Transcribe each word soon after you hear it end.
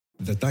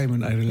The time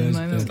when I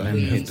realized that I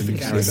have to leave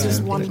This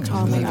is one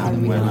time when I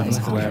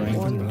realized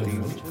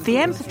The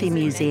Empathy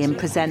Museum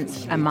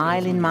presents A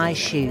Mile in My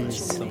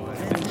Shoes.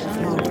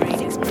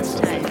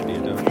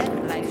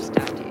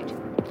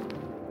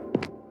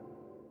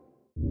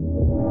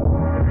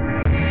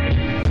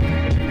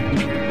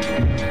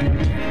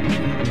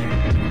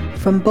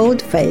 From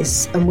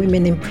Boldface and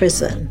Women in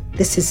Prison,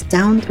 this is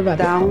Down the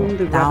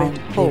Rabbit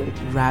Hole.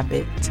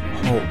 Rabbit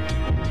Hole.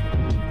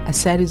 A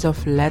series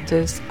of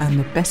letters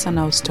and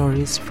personal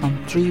stories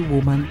from three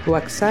women who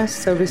access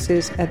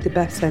services at the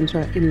Beth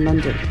Centre in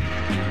London.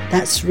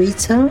 That's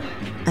Rita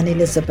and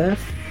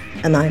Elizabeth,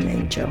 and I'm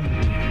Angel.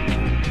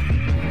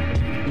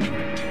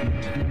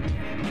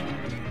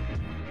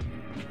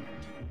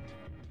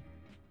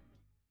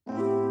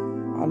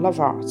 I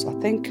love art. I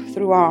think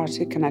through art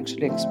you can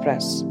actually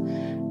express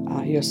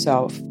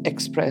yourself,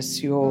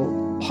 express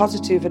your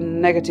positive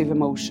and negative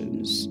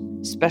emotions,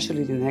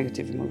 especially the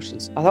negative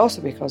emotions. And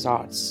also because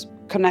art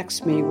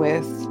connects me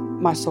with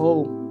my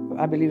soul.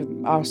 I believe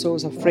our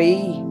souls are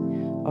free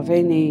of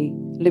any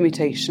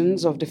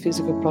limitations of the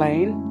physical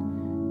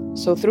plane.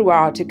 So through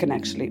art you can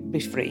actually be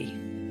free.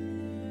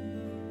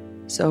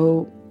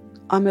 So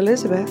I'm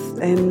Elizabeth,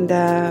 and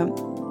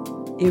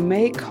you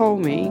may call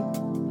me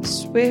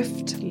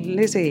Swift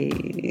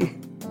Lizzie.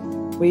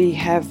 We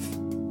have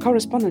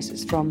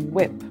correspondences from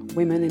WIP,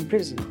 Women in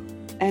Prison.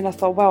 And I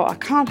thought, well, I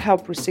can't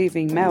help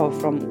receiving mail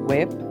from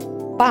WIP,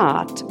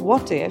 but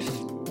what if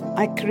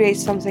I create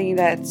something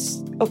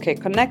that's,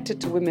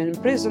 connected to women in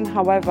prison,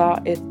 however,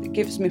 it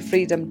gives me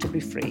freedom to be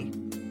free.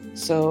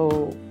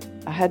 So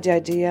I had the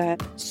idea,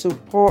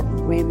 support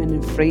women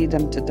in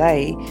freedom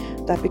today,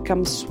 that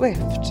becomes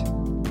Swift.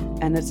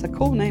 And it's a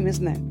cool name,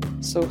 isn't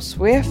it? So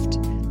Swift,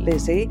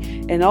 Lizzie,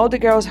 and all the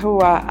girls who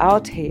are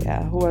out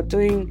here, who are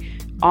doing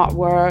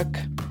artwork,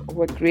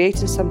 who are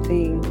creating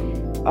something,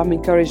 I'm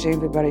encouraging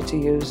everybody to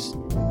use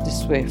the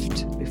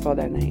Swift before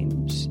their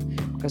names,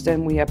 because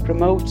then we are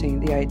promoting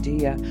the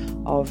idea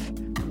of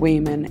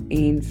women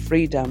in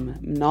freedom,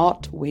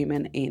 not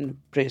women in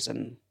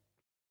prison.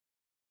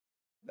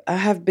 I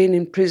have been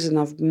in prison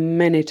of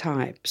many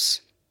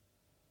types.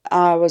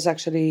 I was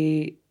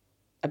actually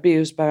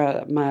abused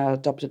by my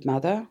adopted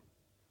mother.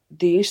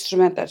 The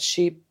instrument that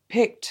she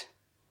picked,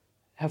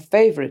 her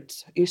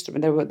favorite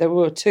instrument, there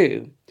were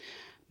two.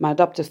 My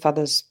adopted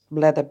father's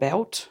leather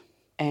belt.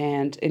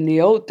 And in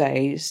the old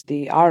days,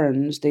 the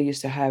irons, they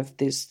used to have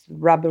these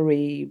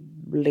rubbery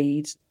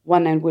leads.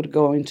 One end would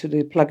go into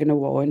the plug in the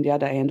wall and the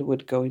other end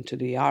would go into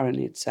the iron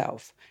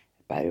itself.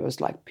 But it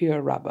was like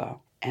pure rubber.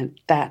 And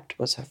that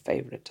was her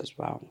favorite as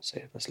well. So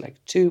it was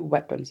like two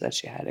weapons that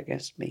she had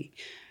against me.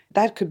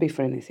 That could be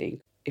for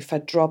anything. If I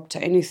dropped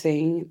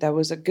anything, there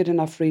was a good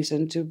enough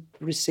reason to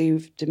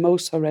receive the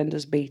most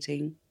horrendous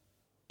beating.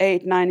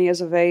 8, 9 years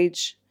of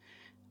age,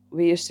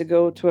 we used to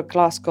go to a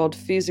class called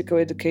physical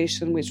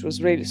education, which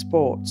was really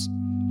sports.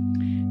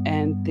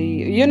 And the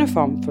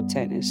uniform for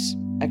tennis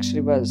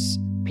actually was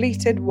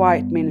pleated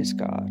white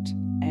miniskirt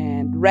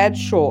and red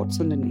shorts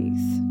underneath.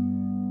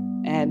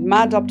 And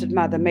my adopted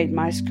mother made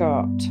my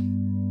skirt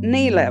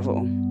knee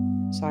level.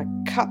 So I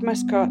cut my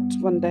skirt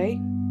one day.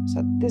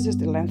 Said, this is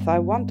the length I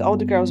want. All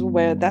the girls will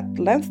wear that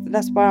length.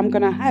 That's what I'm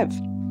going to have.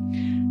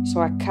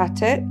 So I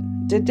cut it,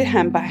 did the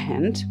hand by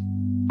hand,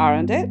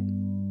 ironed it.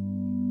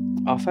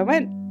 Off I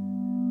went.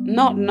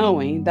 Not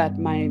knowing that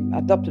my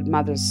adopted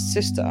mother's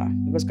sister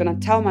was going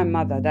to tell my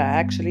mother that I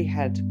actually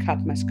had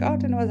cut my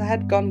skirt and I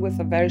had gone with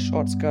a very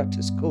short skirt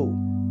to school.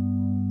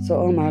 So,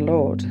 oh my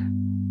Lord,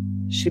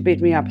 she beat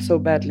me up so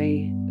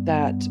badly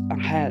that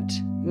I had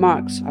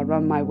marks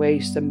around my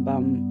waist and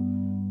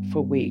bum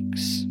for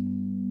weeks.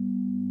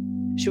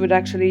 She would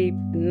actually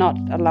not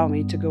allow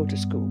me to go to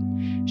school.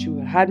 She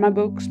would hide my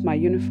books, my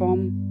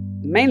uniform,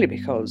 mainly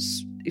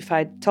because if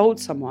I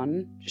told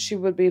someone, she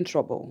would be in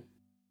trouble.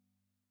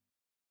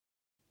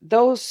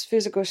 Those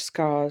physical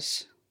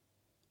scars,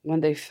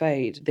 when they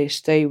fade, they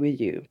stay with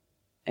you.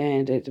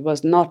 And it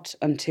was not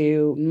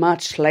until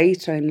much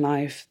later in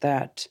life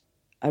that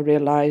I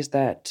realized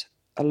that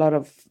a lot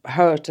of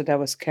hurt that I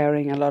was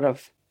carrying, a lot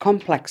of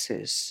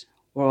complexes,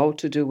 were all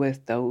to do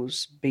with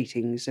those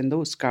beatings and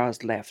those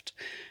scars left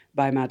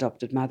by my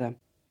adopted mother.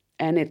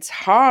 And it's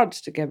hard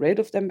to get rid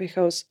of them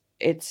because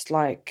it's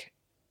like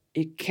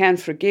you can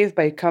forgive,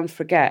 but you can't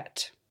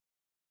forget.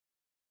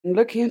 And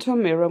looking into a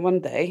mirror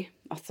one day,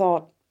 I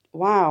thought,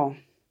 wow,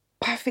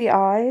 puffy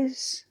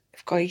eyes,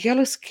 you've got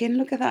yellow skin,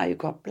 look at that, you've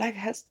got black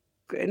hair.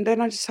 And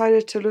then I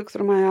decided to look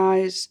through my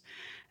eyes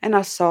and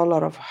I saw a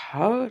lot of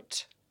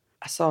hurt.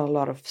 I saw a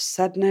lot of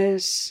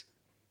sadness.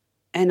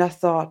 And I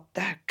thought,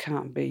 that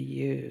can't be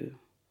you.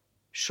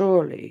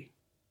 Surely.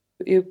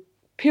 You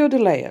peel the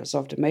layers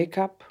of the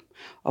makeup,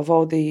 of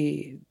all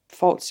the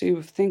faults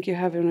you think you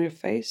have on your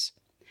face.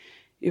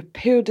 You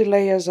peel the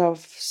layers of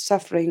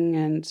suffering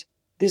and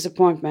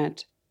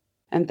disappointment.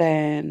 And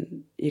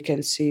then you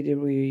can see the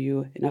real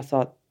you. And I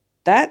thought,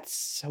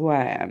 that's who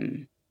I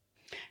am.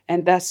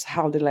 And that's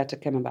how the letter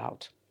came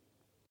about.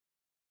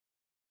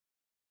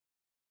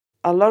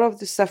 A lot of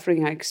the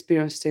suffering I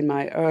experienced in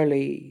my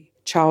early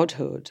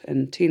childhood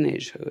and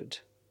teenagehood,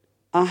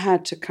 I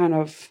had to kind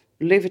of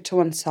leave it to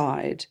one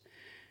side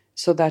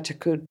so that I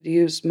could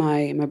use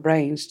my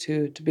brains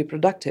to be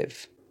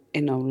productive,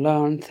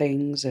 learn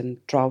things and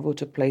travel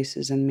to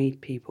places and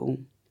meet people,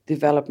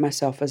 develop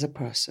myself as a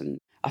person.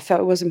 I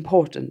felt it was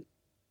important.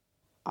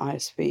 I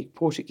speak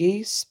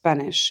Portuguese,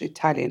 Spanish,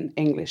 Italian,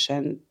 English,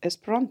 and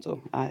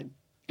Esperanto. I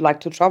like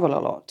to travel a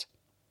lot.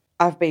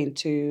 I've been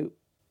to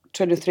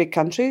 23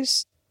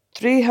 countries,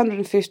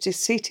 350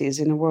 cities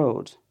in the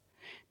world.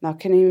 Now,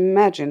 can you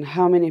imagine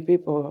how many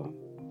people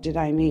did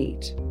I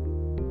meet?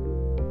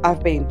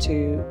 I've been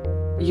to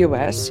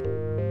US,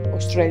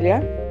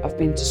 Australia, I've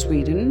been to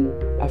Sweden,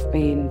 I've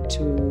been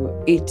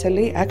to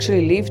Italy. I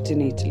actually lived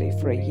in Italy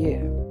for a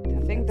year.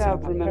 The thing that I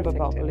remember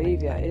about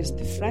Bolivia is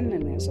the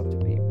friendliness of the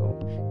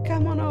people.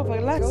 Come on over,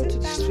 let's go to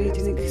the street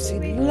and you can see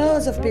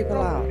loads of people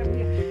out.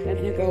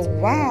 And you go,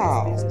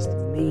 wow,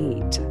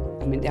 meat.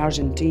 I mean, the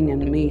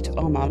Argentinian meat,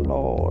 oh my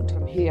Lord.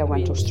 From here I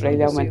went to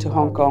Australia, I went to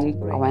Hong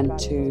Kong, I went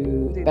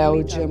to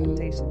Belgium.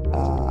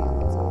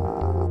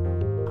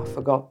 I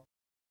forgot,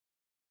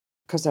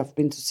 because I've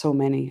been to so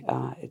many,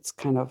 it's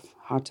kind of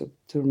hard to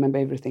remember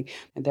everything.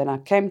 And then I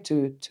came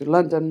to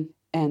London,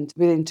 and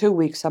within 2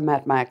 weeks I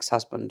met my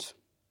ex-husband.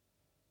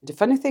 The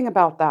funny thing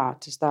about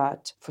that is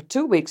that for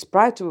 2 weeks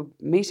prior to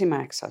meeting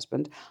my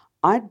ex-husband,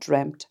 I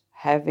dreamt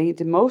having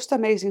the most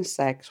amazing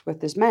sex with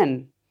this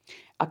man.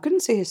 I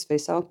couldn't see his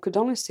face, I could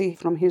only see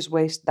from his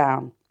waist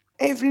down.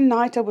 Every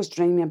night I was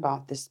dreaming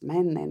about this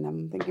man, and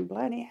I'm thinking,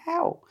 bloody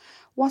hell,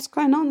 what's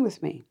going on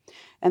with me?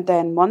 And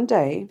then one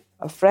day,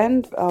 a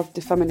friend of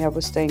the family I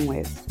was staying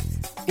with,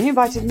 he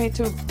invited me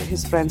to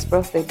his friend's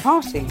birthday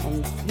party,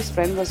 and his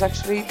friend was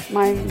actually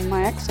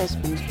my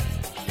ex-husband.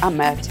 I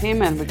met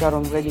him and we got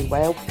on really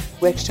well.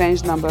 We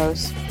exchanged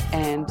numbers,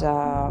 and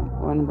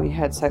when we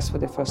had sex for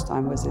the first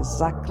time, it was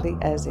exactly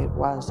as it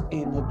was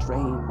in a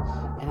dream.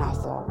 And I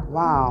thought,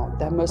 wow,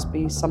 there must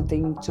be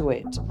something to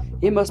it.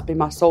 He must be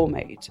my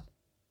soulmate.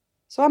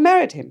 So I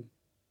married him.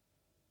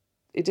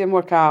 It didn't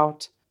work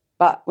out,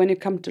 but when you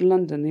come to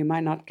London, you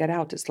might not get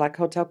out. It's like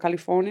Hotel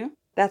California.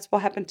 That's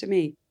what happened to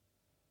me.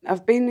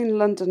 I've been in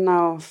London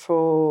now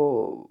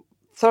for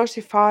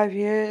 35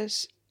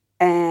 years,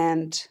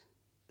 and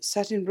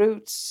setting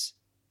roots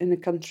in the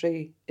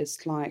country,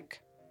 it's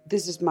like,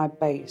 this is my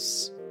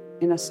base.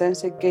 In a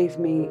sense, it gave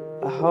me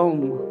a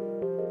home.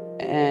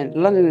 And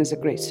London is a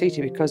great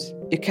city because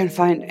you can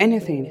find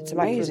anything. It's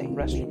amazing.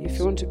 If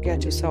you want to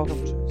get yourself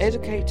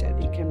educated,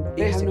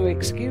 you have no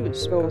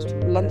excuse. Because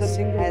London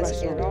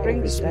it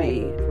brings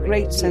me a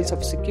great sense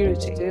of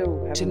security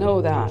to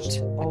know that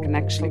I can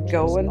actually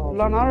go and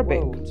learn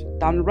Arabic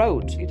down the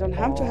road. You don't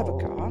have to have a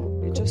car.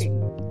 You just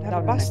have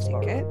a bus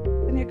ticket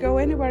and you go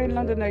anywhere in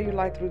London that you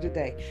like through the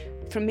day.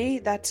 For me,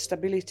 that's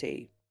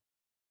stability.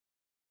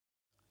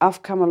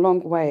 I've come a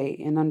long way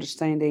in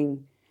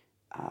understanding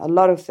a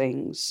lot of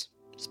things.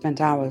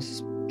 Spent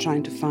hours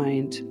trying to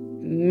find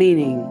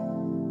meaning.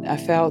 I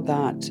felt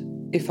that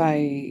if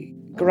I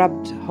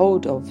grabbed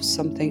hold of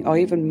something, or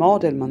even more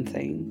than one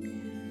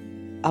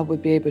thing, I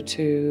would be able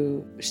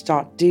to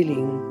start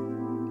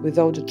dealing with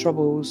all the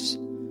troubles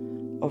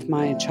of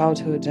my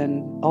childhood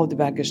and all the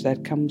baggage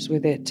that comes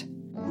with it.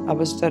 I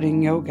was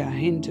studying yoga,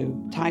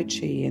 Hindu, Tai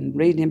Chi, and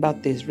reading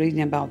about this,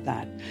 reading about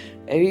that.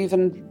 I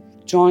even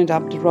joined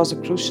up the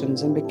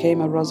Rosicrucians and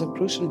became a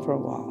Rosicrucian for a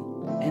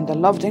while. And I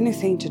loved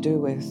anything to do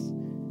with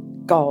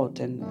God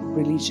and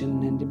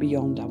religion and the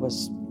beyond. I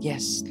was,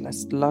 yes,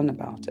 let's learn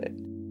about it.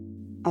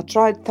 I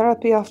tried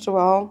therapy after a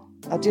while.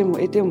 It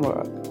didn't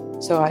work.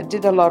 So I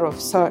did a lot of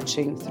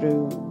searching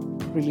through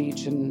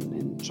religion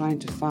and trying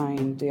to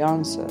find the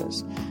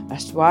answers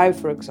as to why,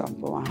 for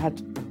example, I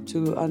had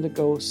to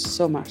undergo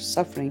so much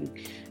suffering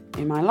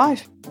in my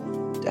life.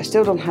 I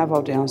still don't have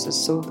all the answers,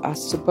 so I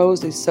suppose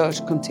the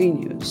search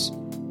continues.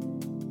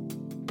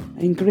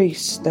 In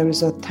Greece, there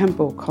is a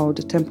temple called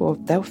the Temple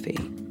of Delphi,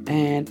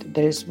 and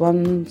there's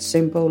one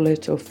simple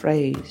little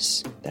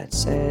phrase that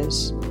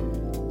says,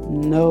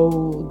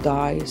 know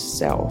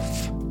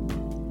thyself.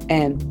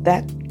 And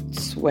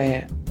that's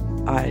where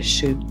I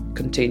should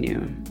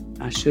continue.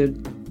 I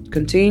should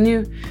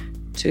continue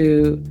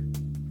to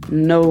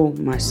know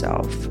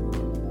myself.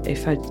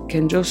 If I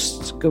can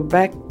just go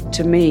back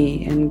to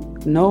me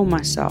and know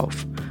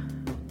myself,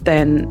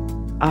 then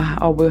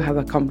I will have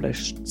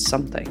accomplished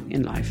something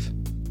in life.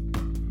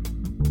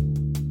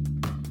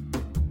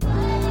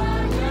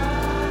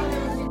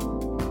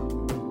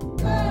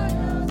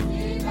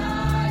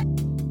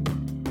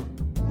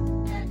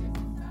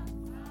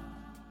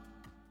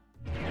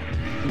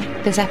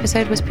 This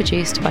episode was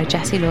produced by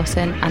Jessie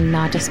Lawson and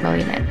Nada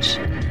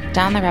Smoljanic.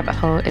 Down the Rabbit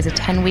Hole is a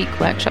 10-week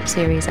workshop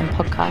series and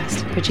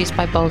podcast produced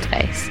by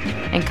Boldface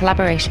in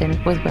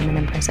collaboration with Women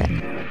in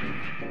Prison.